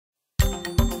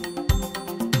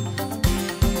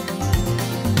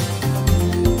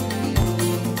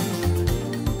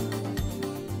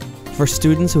For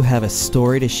students who have a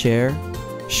story to share,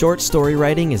 short story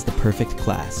writing is the perfect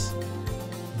class.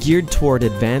 Geared toward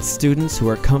advanced students who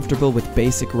are comfortable with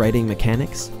basic writing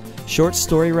mechanics, short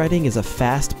story writing is a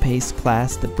fast-paced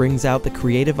class that brings out the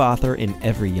creative author in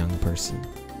every young person.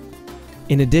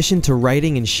 In addition to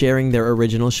writing and sharing their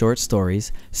original short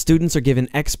stories, students are given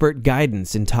expert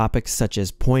guidance in topics such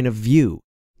as point of view,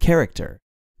 character,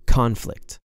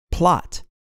 conflict, plot,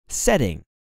 setting,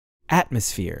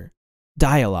 atmosphere,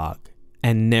 dialogue,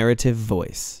 and narrative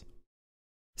voice.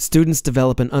 Students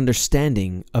develop an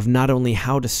understanding of not only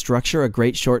how to structure a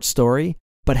great short story,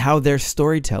 but how their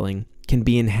storytelling can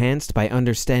be enhanced by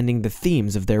understanding the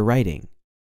themes of their writing.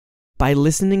 By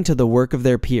listening to the work of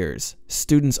their peers,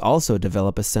 students also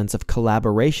develop a sense of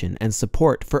collaboration and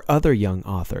support for other young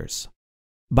authors.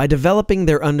 By developing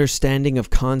their understanding of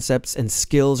concepts and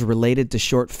skills related to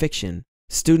short fiction,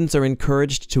 students are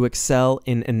encouraged to excel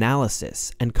in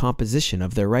analysis and composition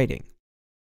of their writing.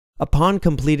 Upon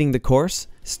completing the course,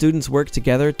 students work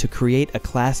together to create a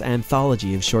class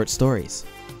anthology of short stories.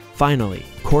 Finally,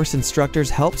 course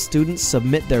instructors help students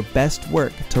submit their best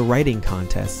work to writing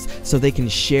contests so they can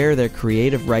share their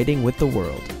creative writing with the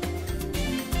world.